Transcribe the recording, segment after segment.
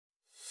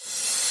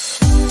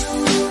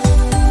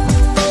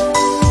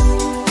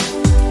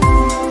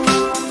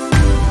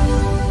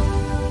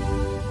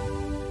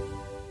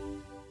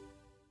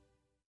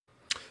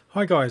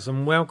Hi guys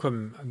and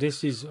welcome.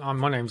 This is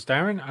my name's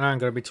Darren and I'm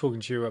going to be talking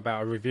to you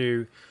about a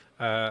review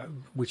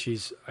which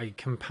is a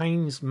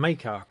campaigns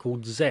maker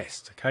called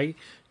Zest. Okay,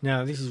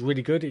 now this is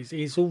really good.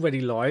 It's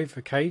already live.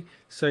 Okay,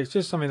 so it's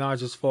just something that I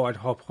just thought I'd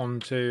hop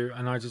onto,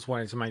 and I just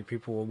wanted to make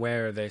people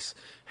aware of this,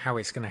 how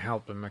it's going to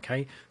help them.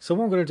 Okay, so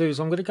what I'm going to do is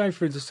I'm going to go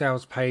through the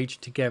sales page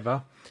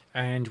together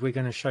and we're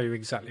going to show you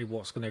exactly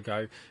what's going to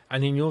go,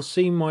 and then you'll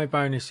see my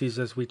bonuses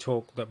as we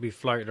talk that we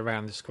floated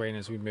around the screen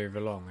as we move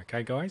along.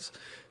 Okay guys,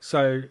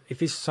 so if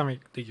this is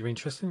something that you're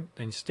interested in,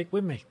 then stick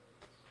with me.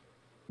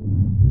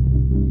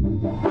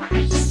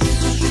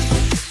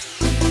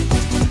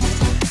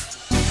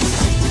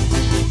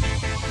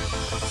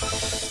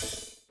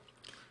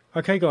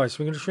 Okay guys, so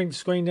we're going to shrink the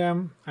screen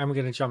down and we're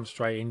going to jump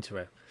straight into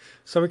it.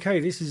 So okay,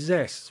 this is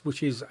Zest,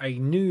 which is a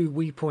new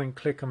WePoint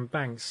click and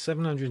bank,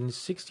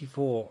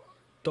 $764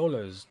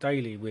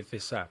 daily with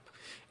this app.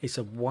 It's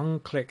a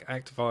one-click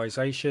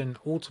activation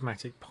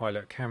automatic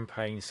pilot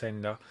campaign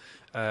sender,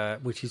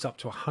 which is up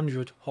to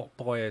 100 hot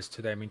buyers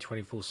to them in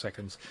 24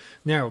 seconds.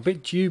 Now, a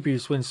bit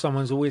dubious when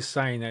someone's always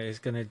saying that it's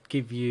going to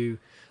give you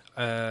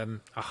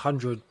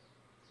 100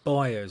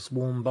 buyers,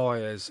 warm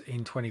buyers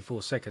in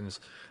 24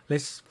 seconds.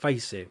 Let's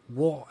face it,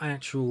 what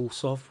actual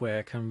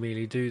software can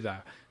really do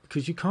that?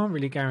 Because you can't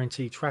really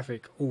guarantee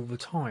traffic all the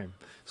time,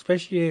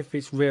 especially if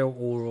it's real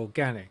or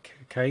organic.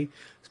 Okay,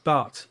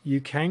 but you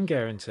can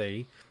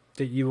guarantee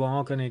that you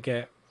are going to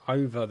get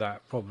over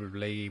that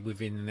probably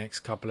within the next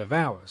couple of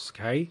hours.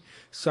 Okay,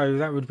 so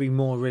that would be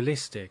more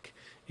realistic,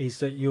 is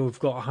that you've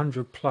got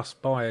 100 plus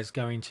buyers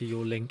going to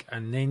your link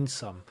and then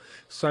some.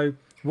 So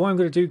what I'm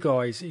going to do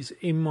guys is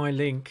in my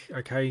link,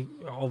 okay,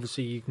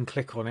 obviously you can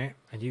click on it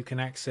and you can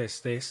access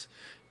this.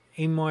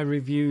 In my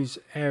reviews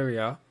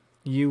area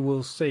you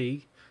will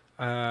see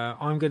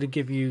I'm going to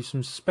give you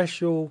some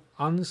special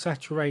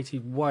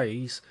unsaturated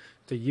ways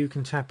that you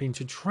can tap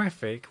into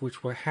traffic,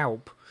 which will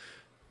help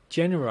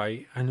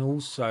generate and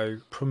also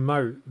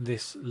promote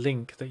this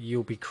link that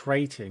you'll be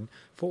creating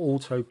for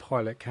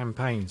autopilot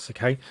campaigns.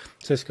 Okay,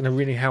 so it's going to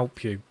really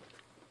help you.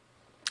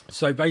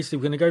 So basically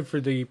we're going to go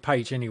through the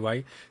page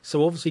anyway,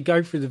 so obviously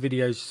go through the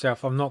videos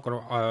yourself. I'm not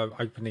going to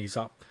open these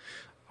up,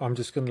 I'm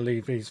just going to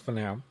leave these for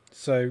now.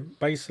 So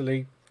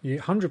basically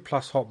 100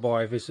 plus hot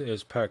buyer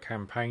visitors per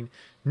campaign,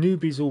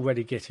 newbies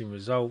already getting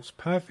results,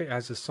 perfect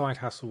as a side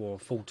hustle or a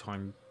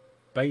full-time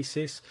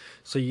basis.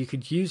 So you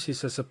could use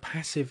this as a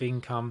passive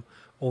income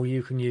or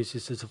you can use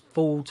this as a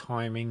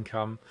full-time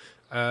income.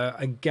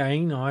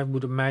 Again, I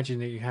would imagine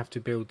that you have to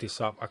build this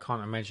up. I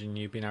can't imagine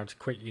you being able to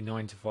quit your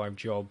 9-to-5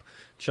 job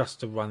just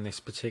to run this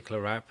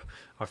particular app.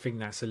 I think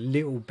that's a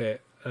little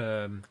bit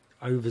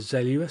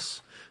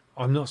overzealous.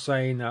 I'm not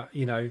saying that,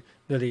 you know,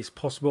 that it's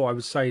possible. I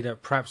would say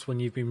that perhaps when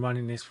you've been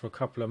running this for a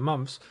couple of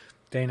months,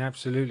 then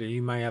absolutely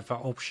you may have that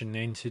option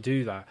then to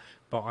do that.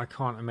 But I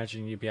can't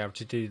imagine you'd be able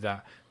to do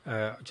that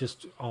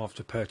just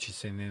after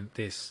purchasing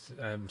this.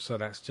 So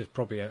that's just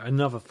probably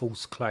another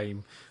false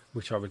claim,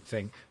 which I would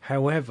think.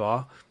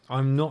 However,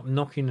 I'm not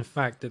knocking the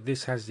fact that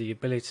this has the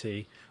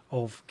ability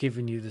of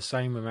giving you the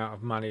same amount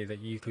of money that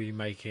you could be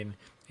making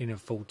in a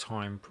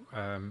full-time,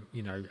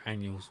 you know,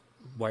 annual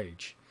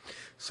wage.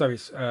 So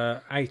it's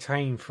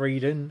attain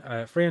freedom,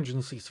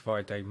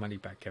 365-day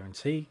money-back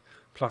guarantee,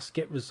 plus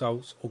get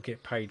results or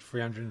get paid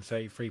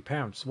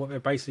 £333. So what they're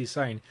basically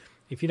saying,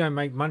 if you don't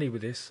make money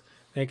with this,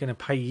 they're going to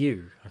pay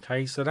you.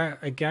 Okay, so that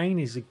again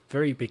is a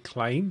very big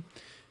claim.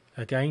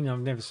 Again, I've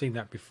never seen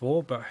that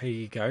before, but here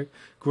you go.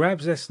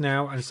 Grab Zest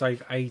now and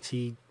save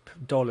 $80.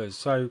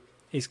 So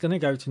it's going to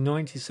go to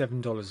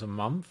 $97 a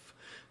month.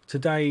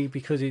 Today,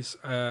 because it's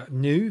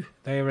new,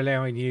 they are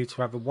allowing you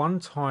to have a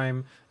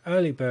one-time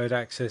early bird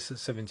access at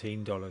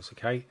 $17,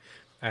 okay?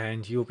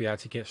 And you'll be able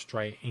to get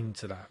straight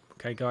into that,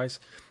 okay, guys?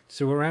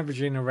 So we're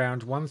averaging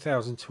around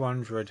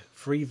 1,200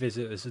 free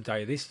visitors a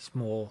day. This is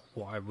more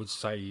what I would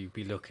say you'd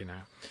be looking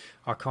at.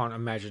 I can't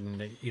imagine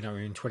that, you know,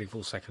 in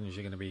 24 seconds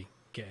you're going to be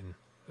getting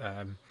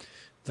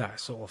that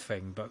sort of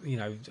thing. But, you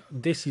know,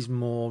 this is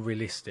more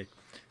realistic.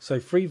 So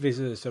free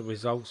visitors that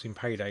results in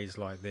paydays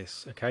like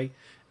this, okay,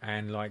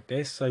 and like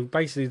this. So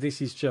basically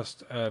this is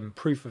just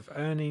proof of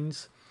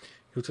earnings.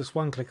 You're just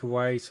one click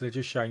away. So they're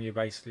just showing you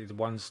basically the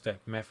one-step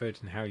method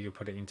and how you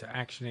put it into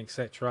action,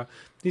 etc.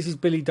 This is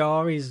Billy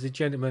Dar. He's the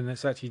gentleman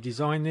that's actually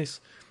designed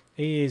this.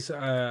 He is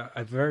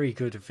a very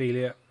good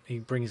affiliate. He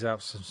brings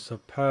out some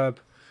superb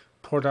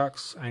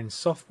products and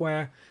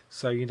software.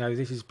 So, you know,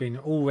 this has been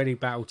already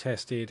battle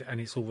tested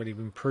and it's already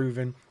been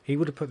proven. He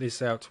would have put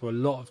this out to a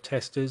lot of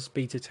testers,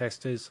 beta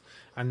testers,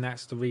 and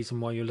that's the reason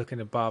why you're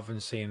looking above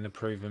and seeing the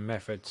proven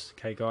methods.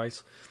 Okay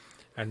guys,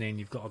 and then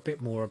you've got a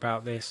bit more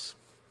about this.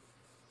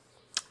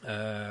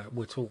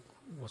 We'll talk,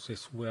 what's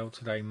this? Well,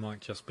 today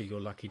might just be your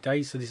lucky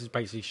day. So this is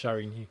basically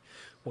showing you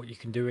what you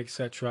can do,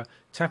 etc.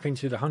 Tap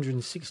into the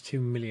 162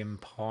 million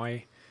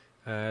pie,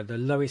 the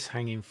lowest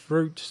hanging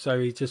fruit. So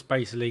he just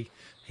basically,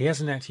 he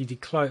hasn't actually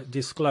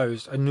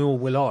disclosed, and nor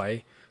will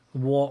I,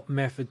 what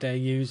method they're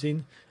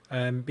using,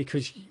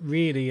 because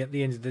really at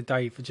the end of the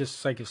day, for just the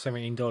sake of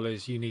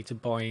 $17, you need to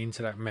buy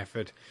into that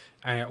method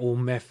or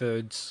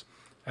methods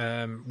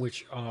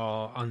which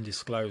are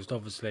undisclosed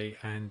obviously,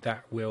 and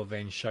that will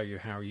then show you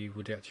how you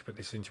would actually put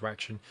this into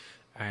action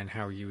and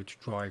how you would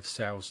drive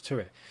sales to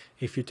it.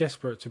 If you're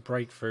desperate to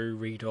break through,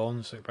 read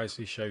on. So it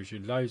basically shows you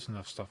loads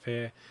of stuff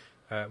here.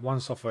 One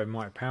software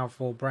might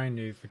powerful, brand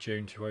new for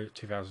June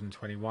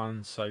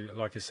 2021. So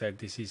like I said,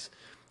 this is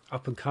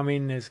up and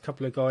coming. There's a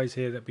couple of guys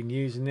here that have been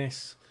using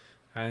this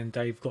and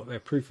they've got their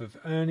proof of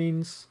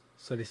earnings,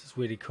 so this is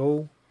really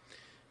cool.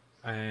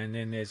 And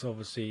then there's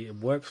obviously it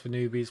works for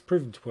newbies,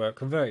 proven to work,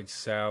 converted to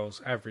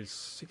sales, average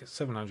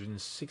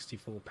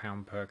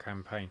 £764 per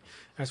campaign.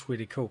 That's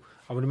really cool.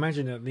 I would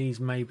imagine that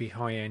these may be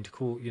high-end,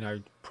 cool,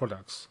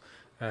 products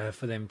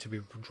for them to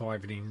be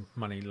driving in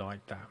money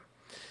like that.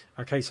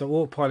 Okay, so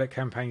autopilot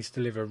campaigns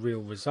deliver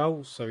real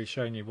results. So he's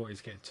showing you what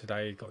he's getting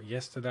today, got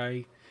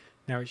yesterday.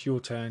 Now it's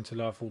your turn to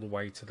laugh all the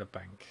way to the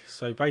bank.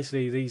 So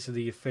basically, these are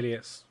the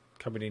affiliates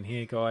coming in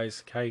here,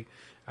 guys. Okay,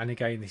 and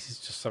again, this is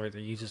just something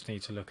that you just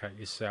need to look at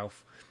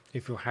yourself.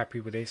 If you're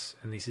happy with this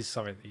and this is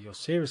something that you're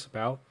serious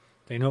about,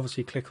 then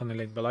obviously click on the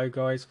link below,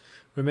 guys.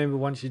 Remember,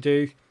 once you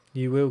do,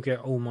 you will get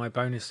all my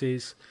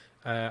bonuses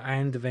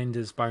and the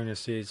vendors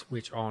bonuses,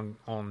 which are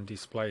on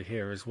display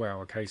here as well.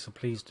 Okay, so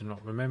please do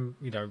not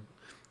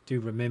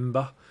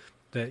remember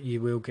that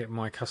you will get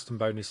my custom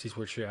bonuses,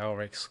 which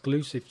are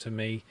exclusive to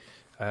me.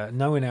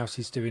 No one else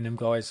is doing them,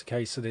 guys.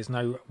 Okay, so there's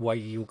no way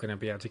you're going to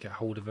be able to get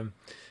hold of them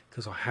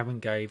because I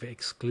haven't gave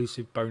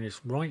exclusive bonus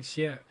rights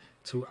yet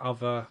to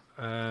other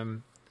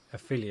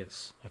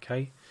affiliates.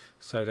 Okay,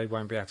 so they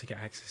won't be able to get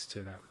access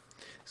to that.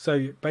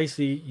 So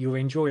basically, you'll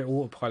enjoy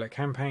autopilot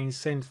campaigns,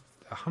 send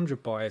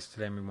 100 buyers to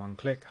them in one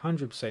click,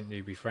 100%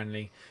 newbie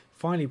friendly,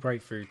 finally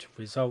break through to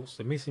results,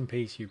 the missing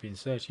piece you've been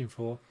searching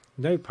for,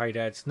 no paid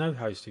ads, no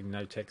hosting,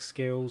 no tech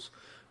skills.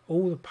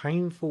 All the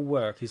painful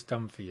work is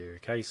done for you.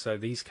 Okay, so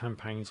these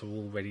campaigns are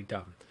already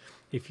done.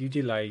 If you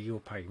delay, you'll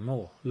pay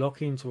more.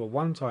 Lock into a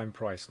one-time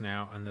price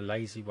now and the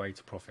lazy way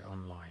to profit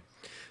online.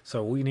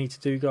 So all you need to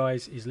do,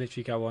 guys, is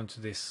literally go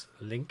onto this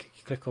link.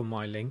 You click on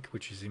my link,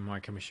 which is in my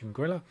commission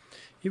griller.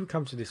 You will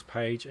come to this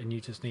page and you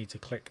just need to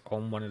click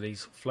on one of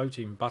these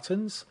floating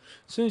buttons.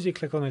 As soon as you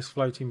click on this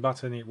floating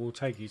button, it will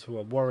take you to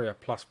a Warrior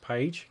Plus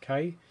page.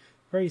 Okay,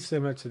 very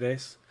similar to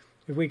this.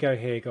 If we go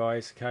here,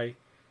 guys, okay,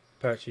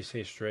 purchase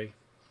history,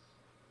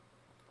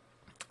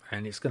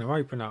 and it's going to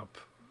open up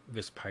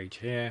this page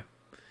here,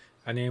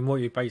 and then what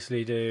you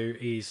basically do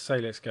is say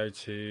let's go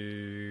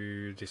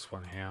to this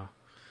one here,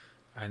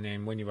 and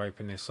then when you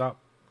open this up,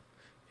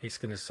 it's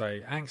going to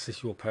say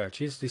access your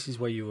purchase. This is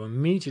where you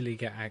immediately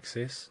get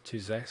access to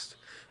Zest,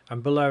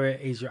 and below it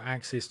is your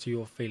access to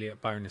your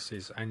affiliate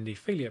bonuses, and the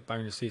affiliate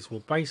bonuses will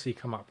basically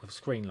come up with a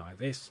screen like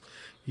this.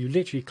 You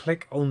literally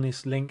click on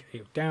this link,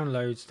 it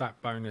downloads that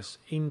bonus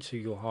into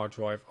your hard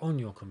drive on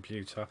your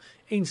computer,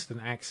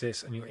 instant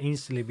access, and you'll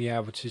instantly be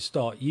able to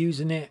start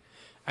using it,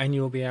 and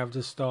you'll be able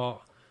to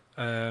start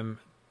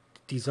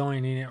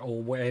designing it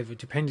or whatever,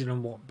 depending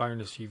on what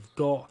bonus you've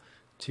got,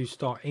 to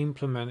start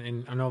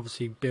implementing and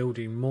obviously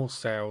building more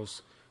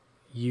sales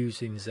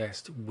using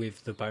Zest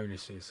with the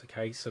bonuses.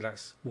 Okay, so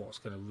that's what's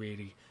going to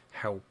really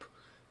help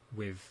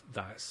with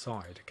that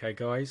side. Okay,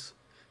 guys,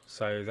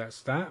 so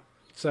that's that.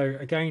 So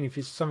again, if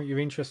it's something you're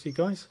interested,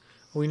 guys,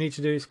 all you need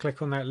to do is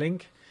click on that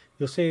link.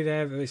 You'll see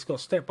there that it's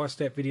got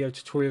step-by-step video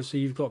tutorials, so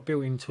you've got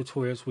built-in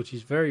tutorials, which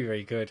is very,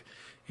 very good.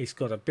 It's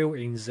got a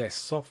built-in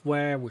Zest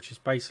software, which is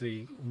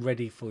basically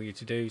ready for you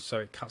to do, so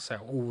it cuts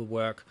out all the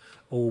work,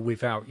 all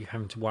without you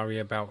having to worry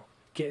about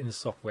getting the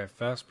software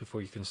first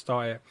before you can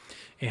start it.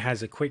 It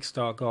has a quick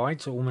start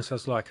guide, so almost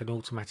as like an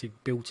automatic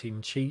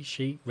built-in cheat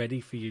sheet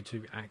ready for you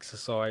to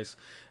exercise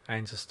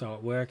and to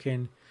start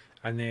working.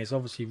 And there's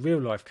obviously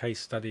real-life case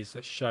studies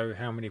that show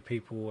how many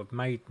people have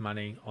made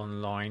money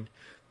online.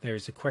 There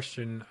is a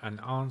question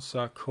and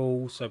answer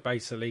call, so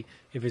basically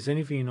if there's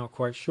anything you're not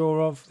quite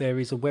sure of, there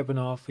is a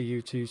webinar for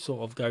you to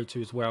sort of go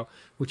to as well,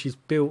 which is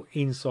built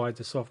inside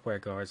the software,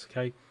 guys.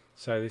 Okay,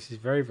 so this is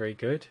very, very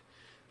good.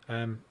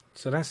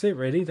 So that's it,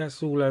 really.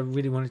 That's all I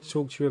really wanted to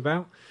talk to you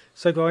about.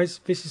 So guys,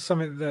 if this is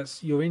something that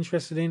you're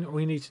interested in,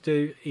 all you need to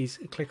do is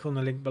click on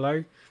the link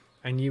below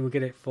and you will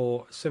get it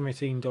for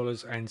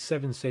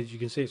 $17.07. You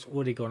can see it's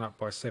already gone up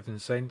by 7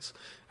 cents.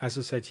 As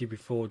I said to you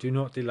before, do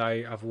not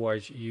delay,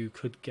 otherwise you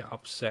could get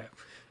upset.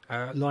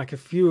 Like a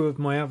few of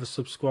my other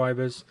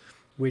subscribers,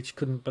 which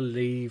couldn't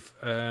believe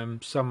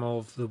some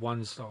of the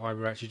ones that I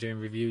were actually doing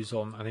reviews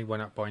on, and they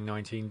went up by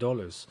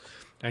 $19.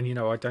 And you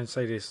know, I don't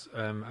say this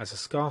as a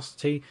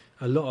scarcity.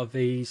 A lot of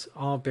these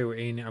are built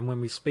in, and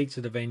when we speak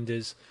to the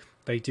vendors,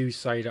 they do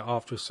say that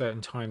after a certain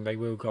time they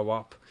will go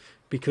up,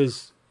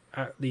 because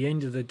at the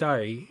end of the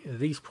day,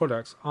 these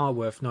products are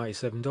worth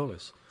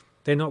 $97.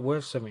 They're not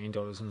worth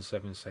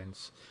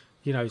 $17.07.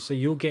 You know, so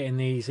you're getting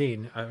these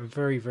in at a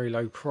very, very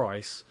low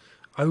price,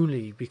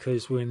 only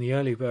because we're in the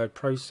early bird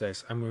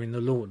process and we're in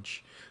the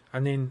launch.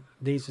 And then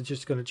these are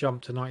just going to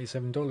jump to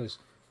 $97.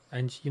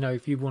 And you know,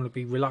 if you want to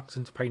be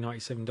reluctant to pay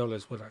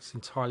 $97, well, that's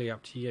entirely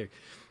up to you.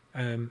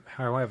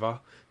 However,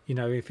 you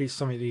know, if it's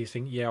something that you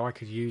think, yeah, I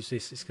could use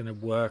this, it's going to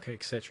work,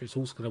 etc., it's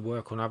also going to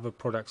work on other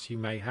products you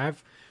may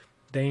have,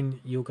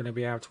 then you're going to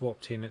be able to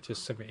opt in at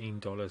just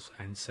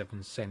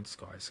 $17.07,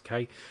 guys.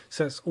 Okay,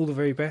 so that's all the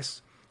very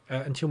best.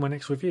 Until my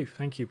next review.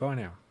 Thank you. Bye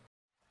now.